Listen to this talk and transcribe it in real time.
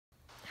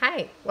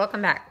Hi,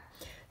 welcome back.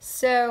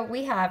 So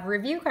we have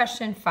review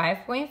question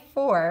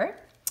 5.4,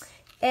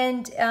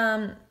 and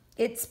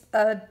it's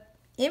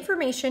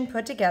information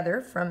put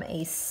together from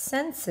a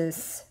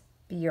census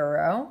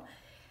bureau,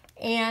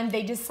 and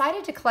they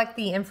decided to collect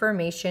the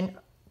information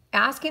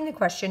asking the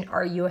question,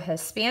 are you a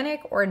Hispanic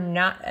or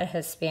not a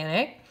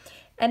Hispanic?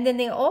 And then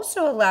they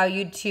also allow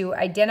you to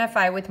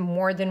identify with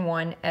more than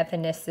one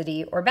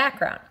ethnicity or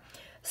background.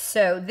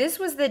 So this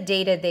was the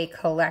data they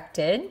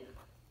collected.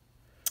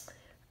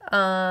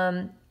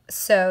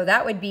 So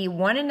that would be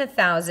 1 in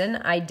 1,000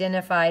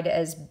 identified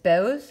as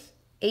both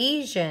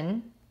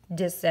Asian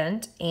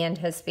descent and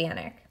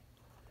Hispanic.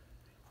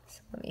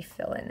 So let me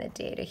fill in the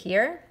data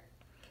here.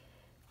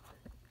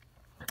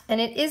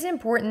 And it is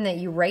important that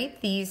you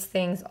write these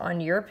things on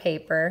your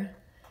paper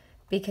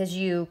because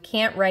you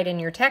can't write in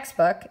your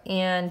textbook.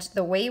 And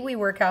the way we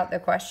work out the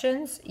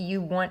questions, you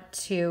want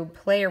to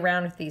play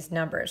around with these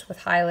numbers with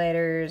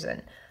highlighters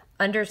and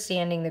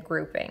understanding the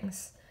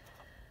groupings.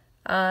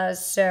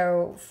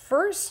 So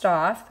first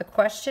off, the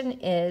question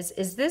is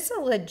this a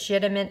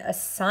legitimate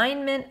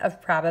assignment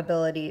of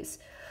probabilities?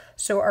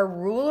 So our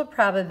rule of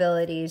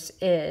probabilities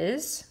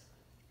is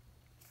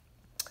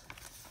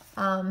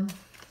a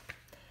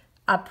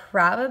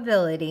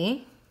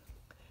probability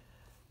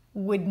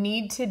would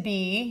need to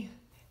be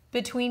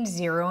between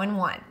 0 and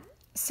 1.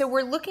 So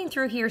we're looking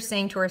through here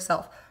saying to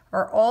ourselves,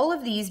 are all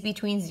of these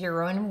between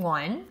 0 and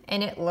 1?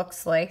 And it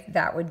looks like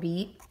that would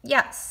be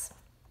yes.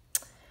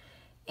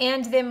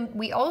 And then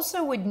we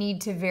also would need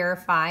to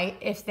verify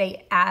if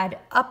they add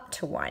up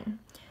to 1.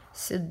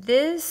 So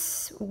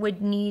this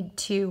would need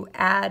to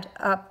add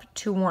up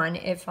to 1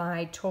 if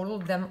I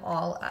totaled them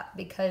all up,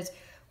 because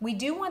we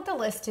do want the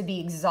list to be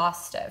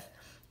exhaustive.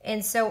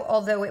 And so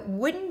although it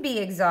wouldn't be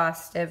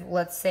exhaustive,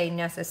 let's say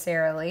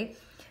necessarily,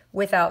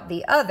 without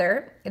the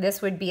other,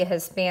 this would be a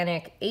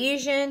Hispanic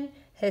Asian,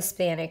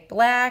 Hispanic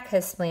Black,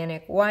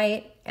 Hispanic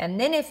White, and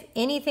then if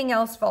anything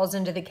else falls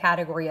into the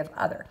category of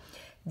other.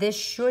 This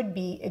should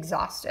be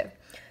exhaustive.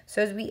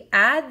 So as we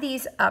add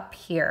these up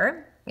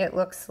here, it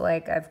looks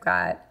like I've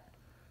got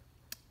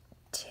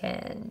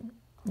 10,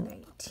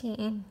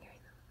 19,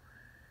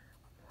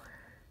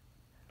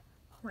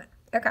 1.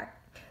 Okay.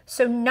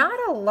 So not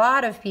a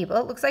lot of people,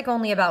 it looks like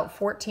only about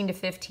 14 to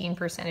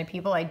 15% of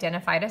people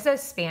identified as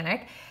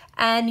Hispanic.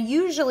 And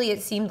usually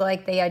it seemed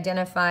like they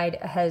identified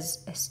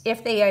as,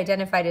 if they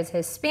identified as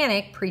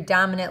Hispanic,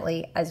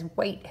 predominantly as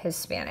white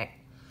Hispanic.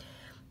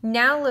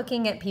 Now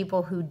looking at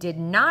people who did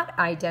not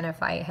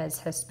identify as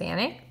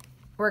Hispanic,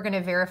 we're going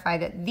to verify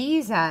that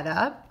these add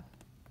up.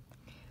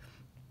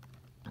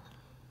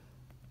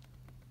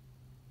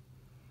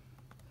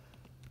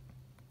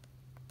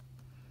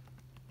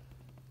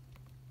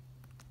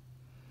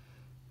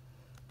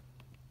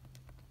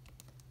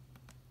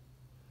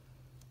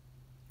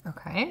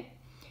 Okay.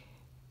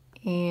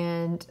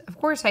 And of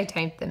course I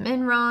typed them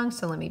in wrong,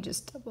 so let me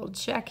just double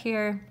check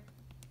here.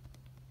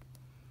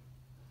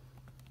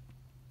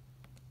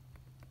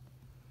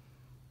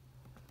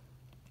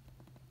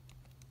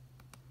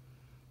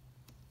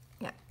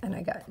 Yeah, and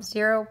I got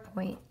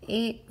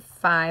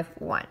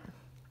 0.851.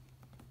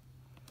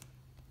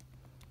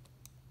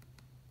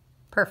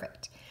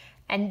 Perfect.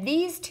 And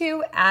these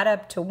two add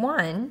up to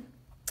 1.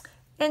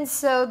 And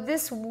so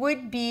this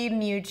would be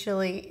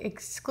mutually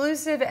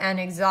exclusive and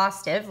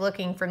exhaustive.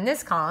 Looking from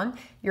this column,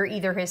 you're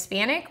either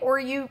Hispanic or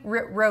you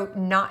wrote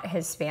not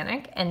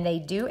Hispanic, and they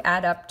do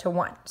add up to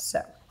 1. So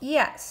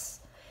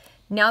yes.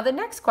 Now the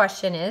next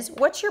question is,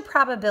 what's your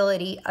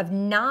probability of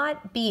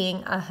not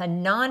being a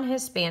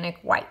non-Hispanic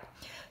white?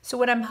 So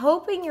what I'm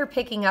hoping you're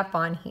picking up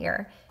on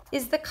here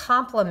is the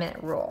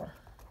complement rule.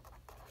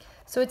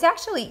 So it's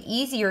actually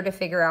easier to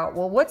figure out,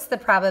 well, what's the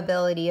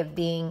probability of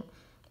being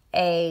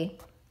a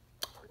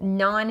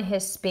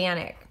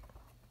non-Hispanic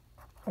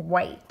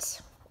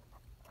white?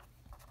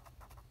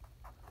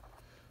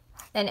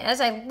 And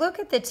as I look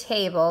at the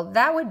table,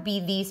 that would be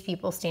these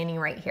people standing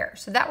right here.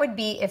 So that would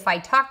be, if I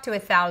talk to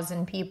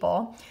 1,000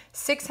 people,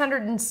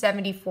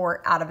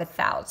 674 out of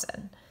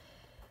 1,000.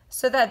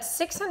 So that's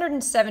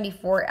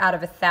 674 out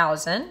of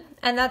 1,000,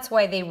 and that's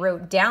why they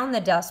wrote down the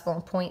decimal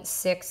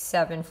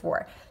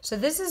 0.674. So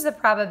this is the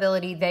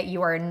probability that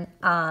you are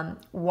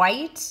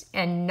white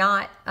and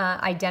not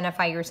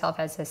identify yourself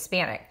as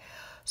Hispanic.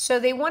 So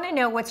they want to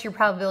know what's your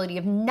probability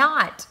of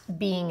not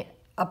being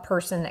a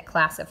person that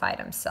classified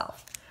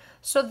himself.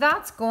 So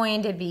that's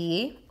going to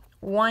be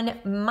 1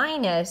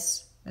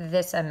 minus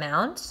this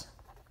amount.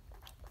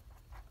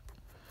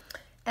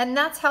 And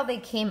that's how they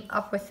came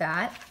up with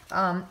that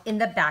in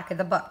the back of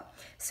the book.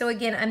 So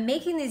again, I'm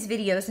making these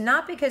videos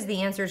not because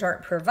the answers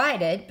aren't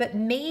provided, but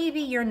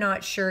maybe you're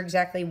not sure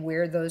exactly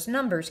where those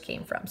numbers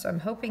came from. So I'm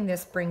hoping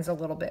this brings a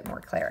little bit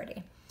more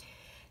clarity.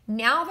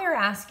 Now they're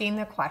asking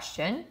the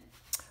question,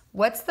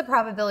 what's the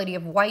probability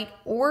of white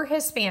or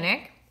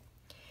Hispanic?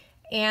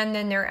 And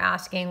then they're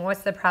asking,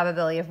 what's the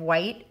probability of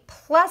white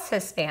plus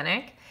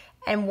Hispanic?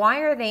 And why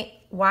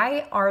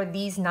are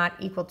these not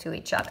equal to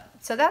each other?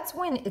 So that's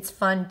when it's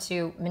fun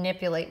to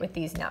manipulate with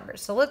these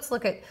numbers. So let's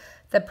look at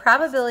the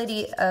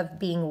probability of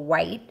being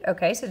white.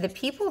 Okay, so the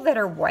people that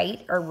are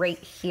white are right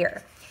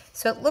here.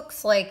 So it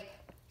looks like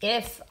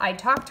if I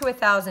talk to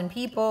 1,000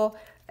 people,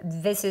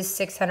 this is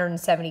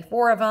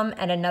 674 of them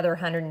and another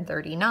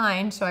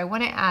 139. So I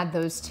want to add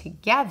those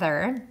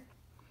together.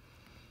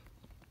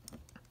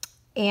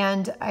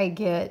 And I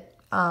get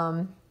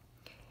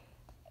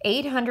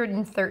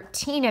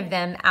 813 of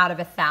them out of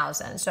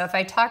 1,000. So if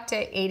I talk to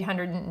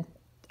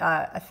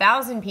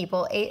 1,000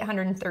 people,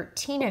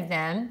 813 of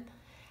them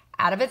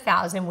out of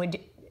 1,000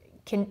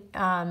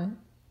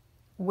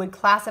 would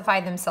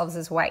classify themselves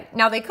as white.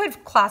 Now they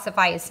could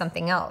classify as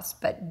something else,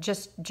 but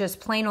just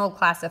plain old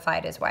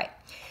classified as white.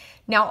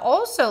 Now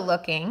also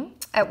looking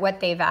at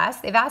what they've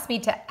asked me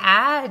to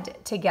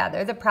add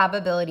together the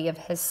probability of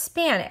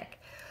Hispanic.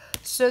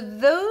 So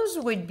those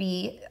would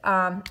be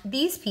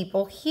these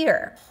people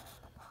here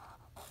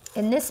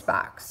in this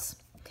box.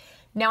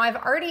 Now I've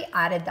already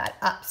added that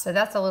up, so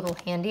that's a little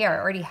handy. I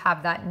already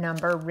have that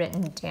number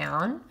written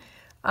down.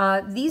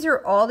 These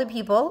are all the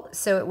people,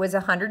 so it was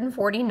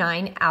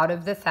 149 out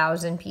of the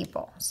 1,000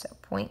 people, so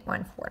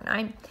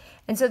 0.149.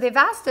 And so they've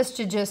asked us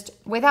to just,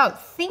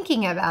 without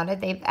thinking about it,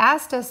 they've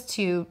asked us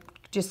to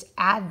just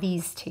add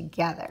these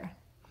together.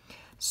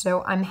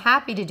 So I'm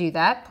happy to do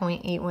that,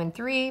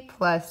 0.813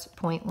 plus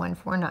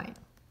 0.149.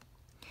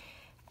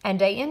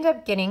 And I end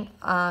up getting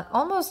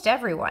almost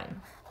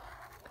everyone.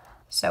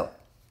 So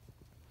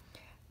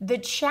the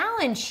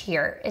challenge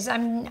here is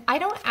I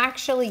don't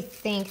actually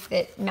think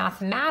that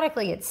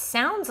mathematically it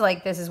sounds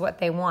like this is what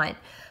they want.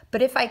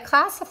 But if I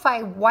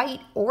classify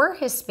white or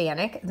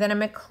Hispanic, then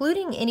I'm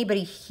including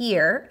anybody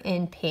here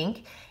in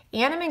pink,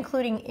 and I'm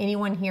including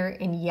anyone here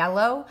in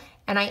yellow.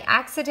 And I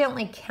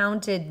accidentally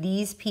counted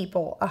these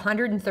people,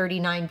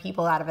 139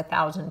 people out of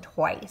 1,000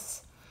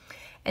 twice.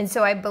 And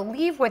so I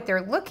believe what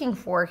they're looking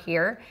for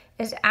here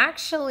is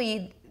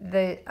actually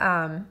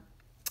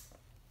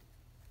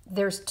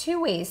there's two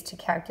ways to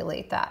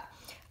calculate that.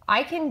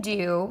 I can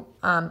do,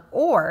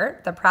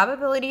 or the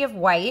probability of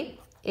white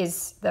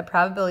is the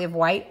probability of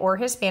white, or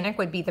Hispanic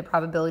would be the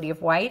probability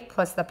of white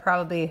plus the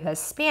probability of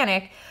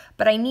Hispanic,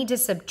 but I need to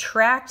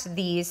subtract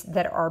these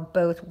that are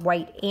both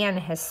white and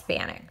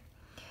Hispanic.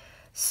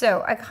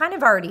 So I kind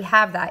of already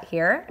have that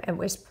here. It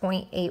was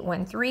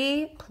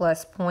 0.813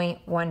 plus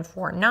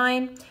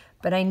 0.149,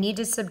 but I need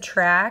to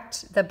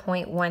subtract the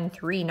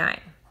 0.139.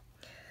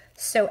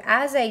 So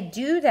as I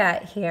do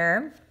that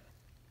here,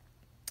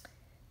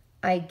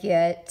 I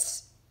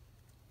get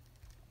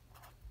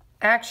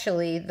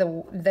actually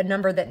the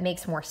number that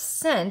makes more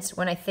sense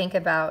when I think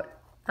about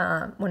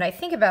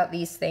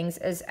these things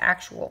as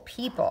actual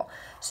people.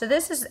 So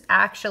this is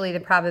actually the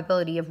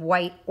probability of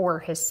white or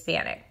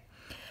Hispanic.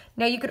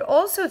 Now you could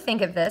also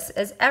think of this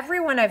as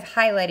everyone I've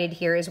highlighted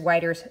here is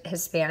white or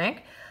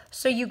Hispanic.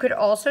 So you could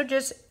also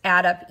just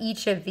add up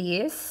each of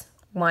these.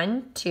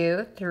 1,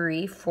 2,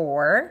 3,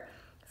 4,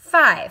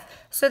 5.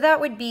 So that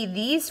would be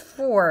these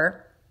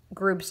 4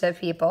 groups of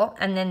people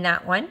and then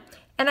that one.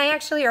 And I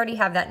actually already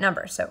have that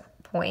number. So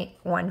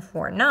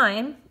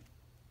 0.149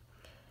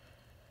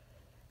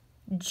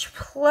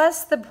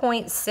 plus the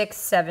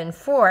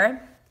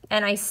 0.674,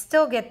 and I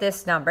still get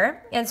this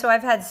number. And so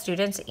I've had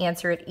students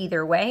answer it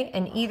either way,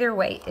 and either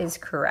way is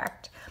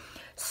correct.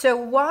 So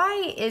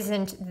why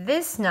isn't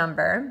this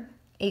number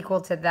equal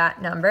to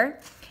that number?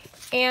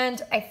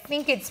 And I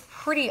think it's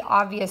pretty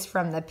obvious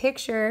from the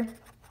picture,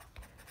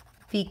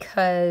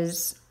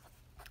 because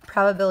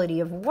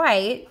probability of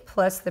white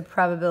plus the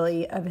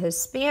probability of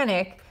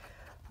Hispanic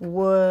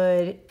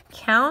would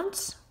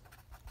count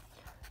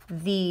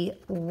the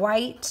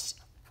white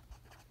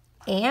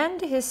and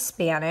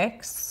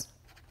Hispanics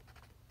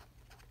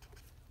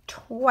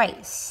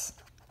twice.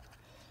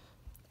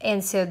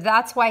 And so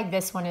that's why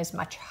this one is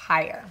much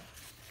higher.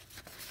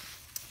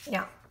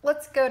 Now,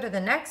 let's go to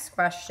the next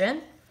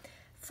question.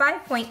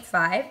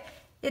 5.5.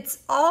 It's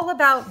all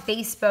about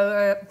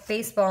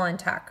baseball and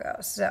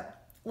tacos. So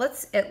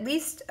let's at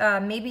least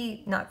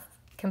maybe not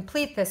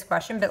complete this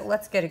question, but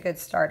let's get a good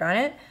start on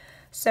it.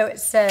 So it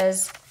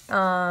says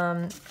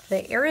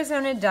the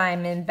Arizona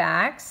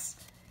Diamondbacks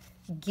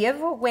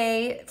give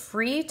away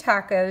free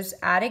tacos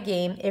at a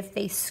game if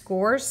they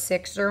score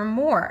 6 or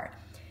more.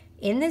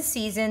 In this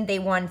season, they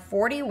won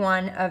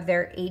 41 of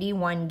their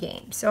 81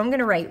 games. So I'm going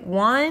to write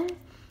won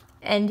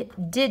and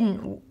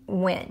didn't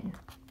win.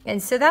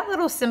 And so that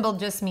little symbol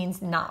just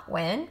means not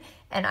win.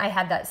 And I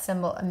had that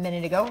symbol a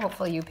minute ago.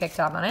 Hopefully you picked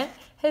up on it.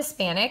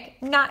 Hispanic,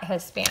 not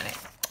Hispanic.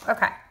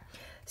 Okay,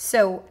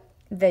 so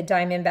the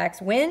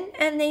Diamondbacks win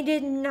and they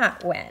did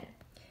not win.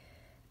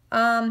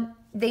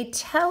 They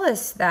tell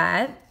us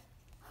that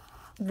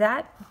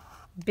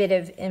bit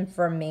of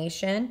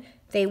information,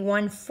 they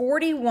won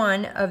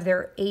 41 of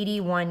their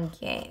 81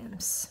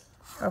 games.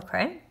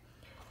 Okay.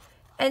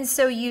 And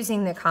so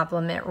using the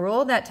complement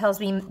rule, that tells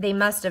me they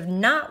must have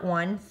not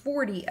won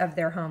 40 of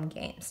their home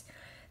games.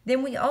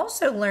 Then we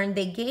also learned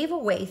they gave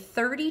away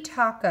 30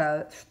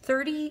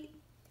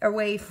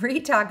 away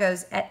free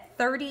tacos at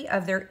 30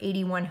 of their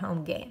 81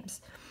 home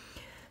games.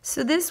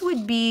 So this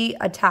would be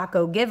a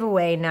taco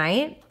giveaway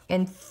night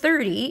in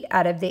 30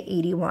 out of the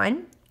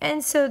 81.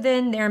 And so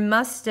then there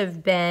must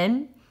have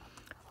been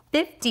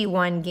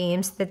 51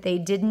 games that they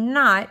did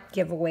not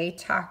give away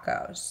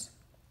tacos.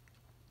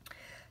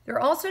 They're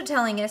also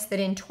telling us that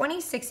in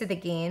 26 of the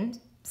games,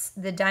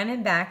 the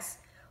Diamondbacks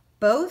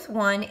both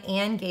won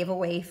and gave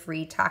away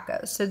free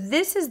tacos. So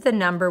this is the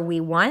number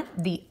we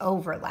want, the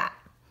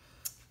overlap.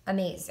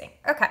 Amazing.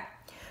 Okay,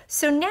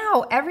 so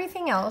now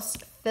everything else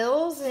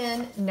fills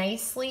in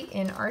nicely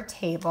in our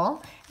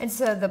table. And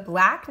so the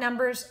black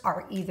numbers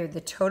are either the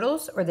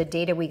totals or the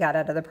data we got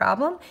out of the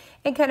problem.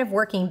 And kind of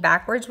working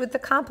backwards with the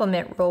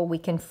complement rule, we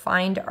can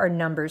find our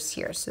numbers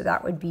here. So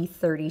that would be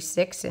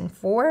 36 and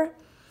 4.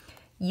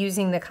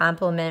 Using the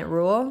complement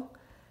rule,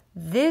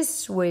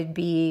 this would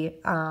be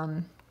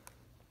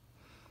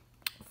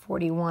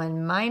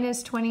 41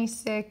 minus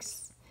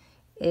 26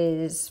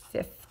 is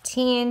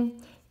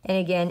 15. And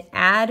again,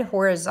 add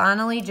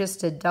horizontally just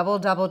to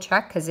double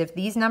check, because if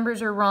these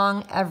numbers are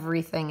wrong,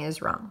 everything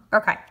is wrong.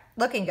 Okay,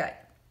 looking good.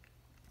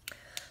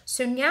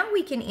 So now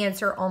we can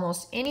answer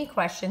almost any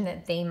question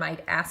that they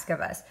might ask of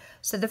us.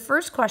 So the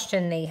first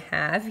question they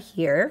have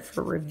here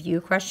for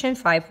review question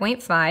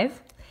 5.5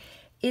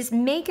 is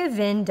make a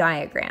Venn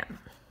diagram.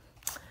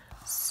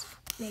 So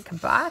make a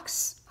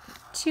box,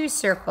 2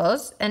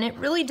 circles, and it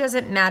really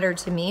doesn't matter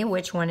to me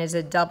which one is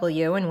a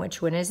W and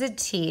which one is a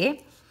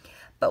T.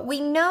 But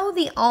we know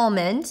the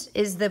almond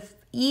is the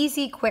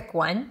easy, quick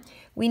one.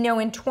 We know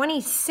in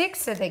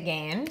 26 of the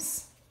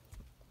games,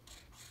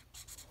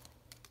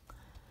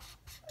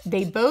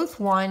 they both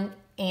won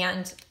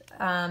and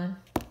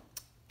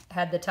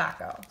had the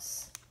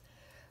tacos.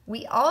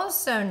 We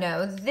also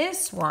know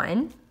this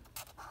one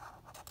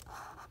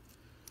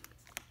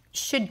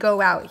should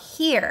go out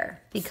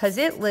here because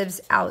it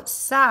lives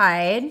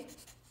outside.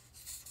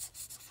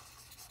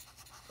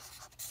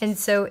 And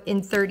so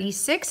in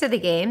 36 of the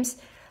games,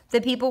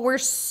 the people were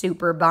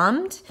super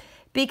bummed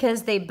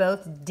because they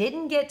both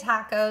didn't get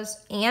tacos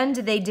and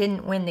they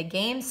didn't win the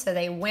game, so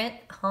they went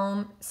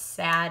home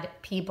sad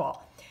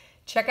people.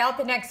 Check out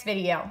the next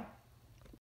video.